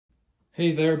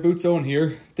Hey there, Butane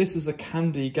here. This is a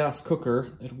Candy gas cooker.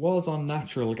 It was on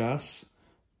natural gas,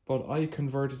 but I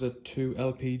converted it to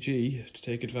LPG to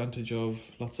take advantage of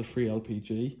lots of free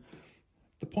LPG.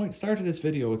 Start of this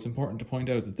video, it's important to point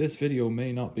out that this video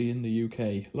may not be in the UK.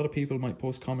 A lot of people might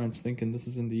post comments thinking this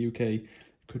is in the UK. It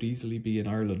could easily be in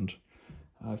Ireland.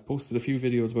 I've posted a few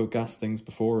videos about gas things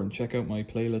before, and check out my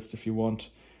playlist if you want.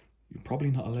 You're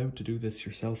probably not allowed to do this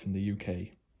yourself in the UK.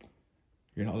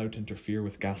 You're not allowed to interfere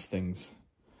with gas things.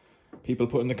 People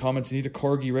put in the comments, you need a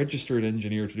Corgi registered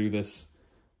engineer to do this.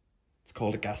 It's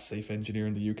called a gas safe engineer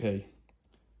in the UK.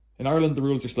 In Ireland, the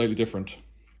rules are slightly different.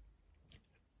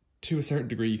 To a certain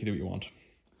degree, you can do what you want.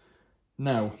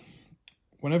 Now,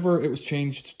 whenever it was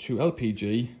changed to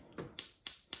LPG,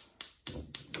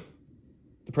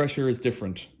 the pressure is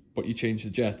different, but you change the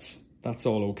jets. That's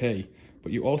all okay.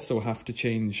 But you also have to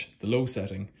change the low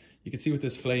setting. You can see with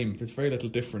this flame, there's very little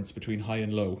difference between high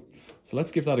and low. So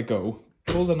let's give that a go.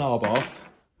 Pull the knob off,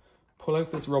 pull out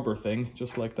this rubber thing,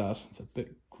 just like that. It's a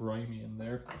bit grimy in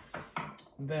there.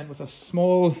 And then with a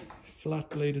small flat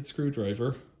bladed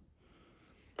screwdriver,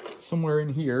 somewhere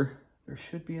in here, there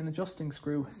should be an adjusting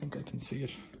screw. I think I can see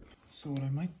it. So what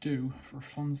I might do for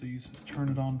funsies is turn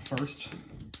it on first,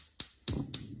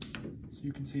 so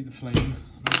you can see the flame.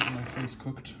 I'll get my face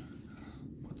cooked.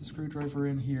 The screwdriver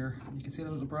in here, and you can see the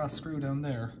little brass screw down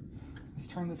there. Let's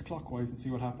turn this clockwise and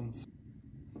see what happens.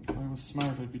 If I was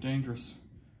smart, I'd be dangerous.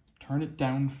 Turn it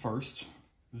down first,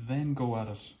 then go at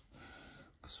it.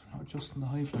 Because we're not adjusting the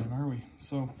high flame, are we?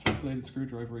 So, flat bladed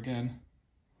screwdriver again.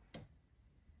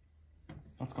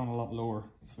 That's gone a lot lower.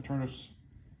 So if I turn it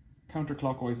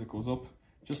counterclockwise, it goes up.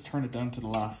 Just turn it down to the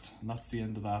last, and that's the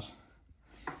end of that.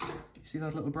 You see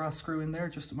that little brass screw in there,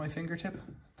 just at my fingertip?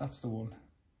 That's the one.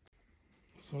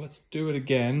 So let's do it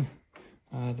again.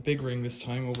 The big ring this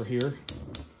time over here.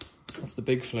 That's the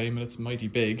big flame and it's mighty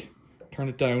big. Turn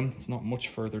it down, it's not much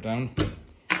further down.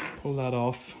 Pull that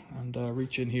off and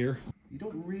reach in here. You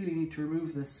don't really need to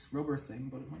remove this rubber thing,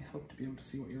 but it might help to be able to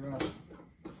see what you're at.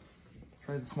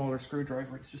 Try the smaller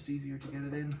screwdriver, it's just easier to get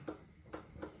it in.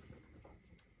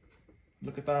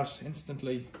 Look at that,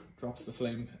 instantly drops the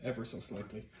flame ever so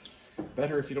slightly.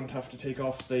 Better if you don't have to take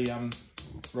off the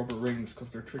rubber rings, because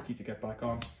they're tricky to get back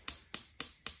on.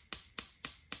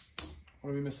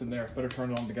 What are we missing there? Better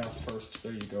turn on the gas first.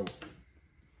 There you go.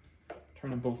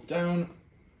 Turn them both down.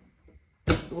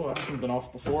 Oh, that hasn't been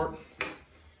off before.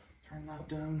 Turn that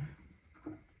down.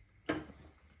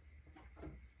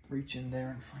 Reach in there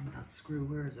and find that screw.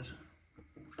 Where is it?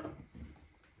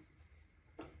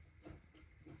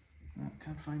 No,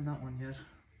 can't find that one yet.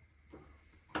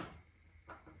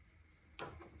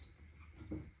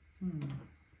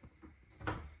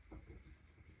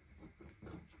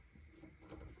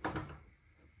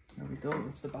 There we go,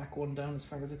 it's the back one down as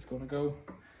far as it's going to go.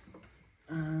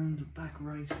 And back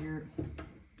right here.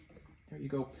 There you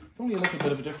go. It's only a little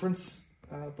bit of a difference,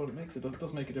 but it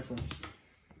does make a difference.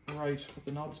 Right, put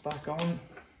the knobs back on.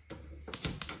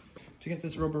 To get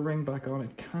this rubber ring back on,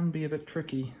 it can be a bit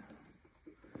tricky.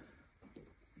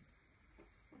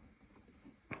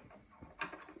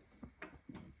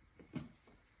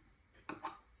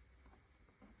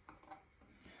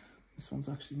 This one's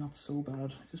actually not so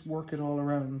bad. Just work it all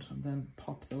around and then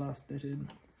pop the last bit in.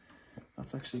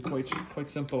 That's actually quite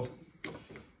simple.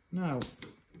 Now,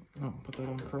 put that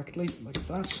on correctly, like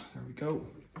that. There we go.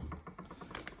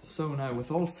 So now, with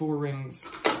all four rings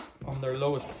on their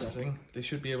lowest setting, they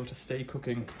should be able to stay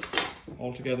cooking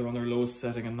all together on their lowest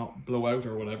setting and not blow out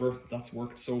or whatever. That's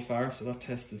worked so far, so that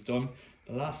test is done.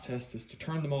 The last test is to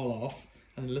turn them all off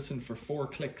and listen for 4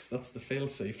 clicks. That's the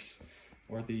fail-safes,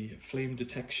 or the flame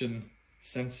detection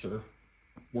sensor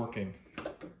working.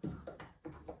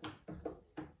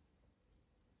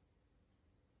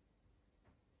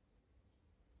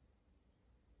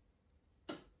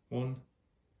 One,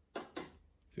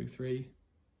 2, 3,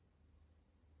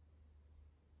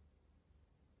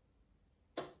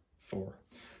 4.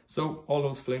 So all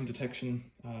those flame detection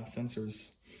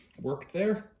sensors worked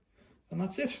there, and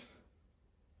that's it.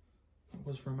 That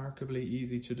was remarkably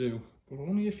easy to do, but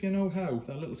only if you know how.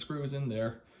 That little screw is in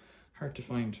there, hard to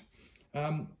find.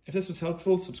 If this was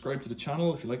helpful, subscribe to the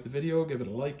channel. If you like the video, give it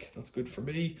a like, that's good for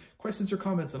me. Questions or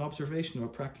comments and observation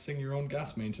about practicing your own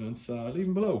gas maintenance, leave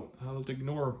them below. I'll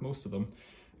ignore most of them,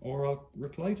 or I'll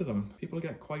reply to them. People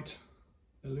get quite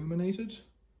illuminated,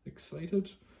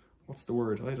 excited. What's the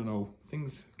word? I don't know.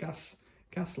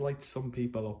 Gas lights some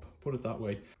people up, put it that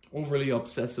way. Overly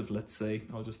obsessive, let's say.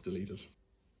 I'll just delete it.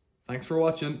 Thanks for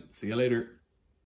watching. See you later.